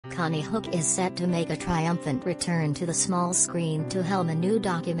Konnie Huq is set to make a triumphant return to the small screen to helm a new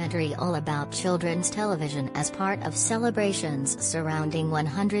documentary all about children's television as part of celebrations surrounding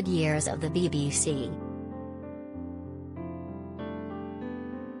 100 years of the BBC.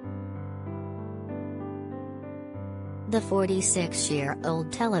 The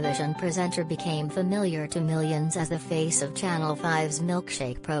 46-year-old television presenter became familiar to millions as the face of Channel 5's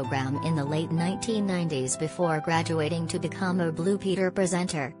Milkshake program in the late 1990s before graduating to become a Blue Peter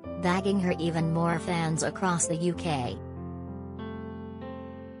presenter, bagging her even more fans across the UK.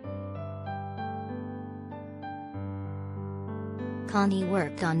 Konnie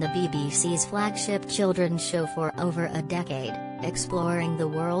worked on the BBC's flagship children's show for over a decade, exploring the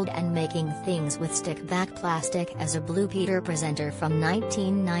world and making things with stick-back plastic as a Blue Peter presenter from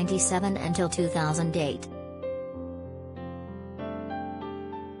 1997 until 2008.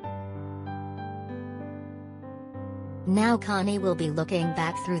 Now Konnie will be looking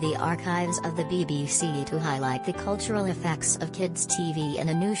back through the archives of the BBC to highlight the cultural effects of kids' TV in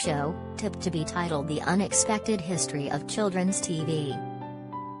a new show, tipped to be titled The Unexpected History of Children's TV.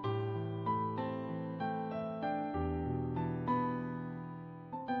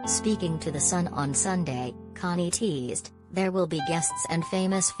 Speaking to The Sun on Sunday, Konnie teased, "There will be guests and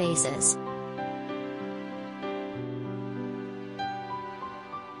famous faces.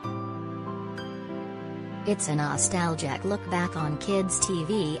 It's a nostalgic look back on kids'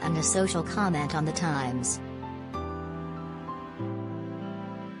 TV and a social comment on the times."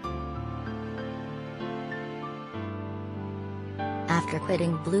 After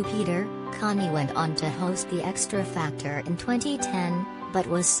quitting Blue Peter, Konnie went on to host The Extra Factor in 2010, but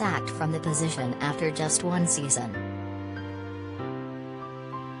was sacked from the position after just one season.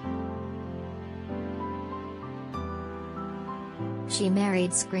 She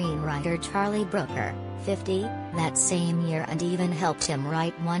married screenwriter Charlie Brooker, 50, that same year and even helped him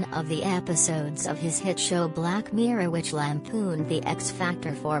write one of the episodes of his hit show Black Mirror, which lampooned the X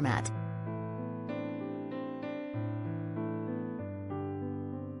Factor format.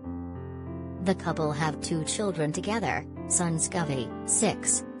 The couple have 2 children together, son Scovey,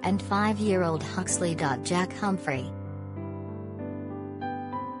 6, and 5-year-old Huxley. Jack Humphrey.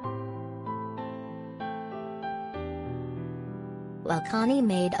 While Konnie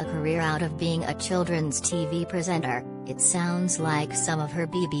made a career out of being a children's TV presenter, it sounds like some of her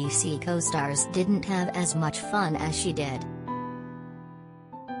BBC co-stars didn't have as much fun as she did.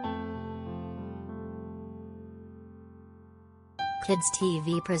 Kids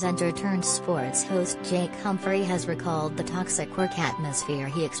TV presenter turned sports host Jake Humphrey has recalled the toxic work atmosphere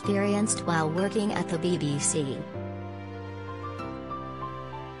he experienced while working at the BBC.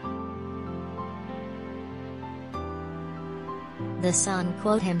 The Sun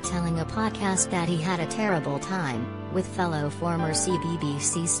quote him telling a podcast that he had a terrible time, with fellow former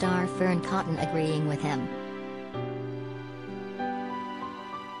CBBC star Fern Cotton agreeing with him.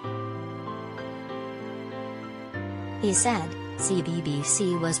 He said,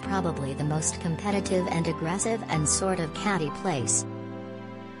 "CBBC was probably the most competitive and aggressive and sort of catty place.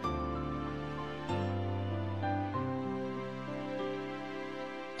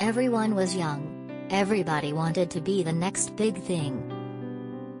 Everyone was young. Everybody wanted to be the next big thing."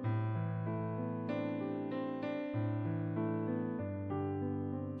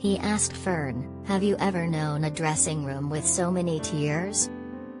 He asked Fern, "Have you ever known a dressing room with so many tears?"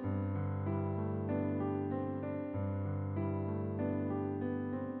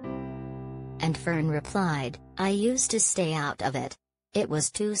 And Fern replied, "I used to stay out of it. It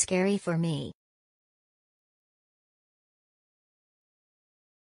was too scary for me."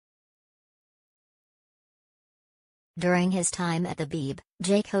 During his time at the BB,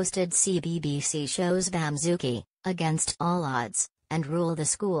 Jake hosted CBBC shows Bamzuki, Against All Odds, and Rule the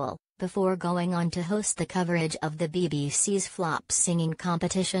School, before going on to host the coverage of the BBC's flop singing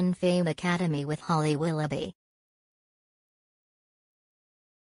competition Fame Academy with Holly Willoughby.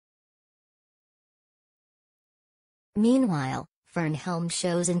 Meanwhile, Fern helmed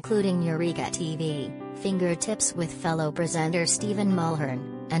shows including Eureka TV, Fingertips with fellow presenter Stephen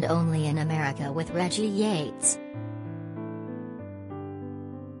Mulhern, and Only in America with Reggie Yates.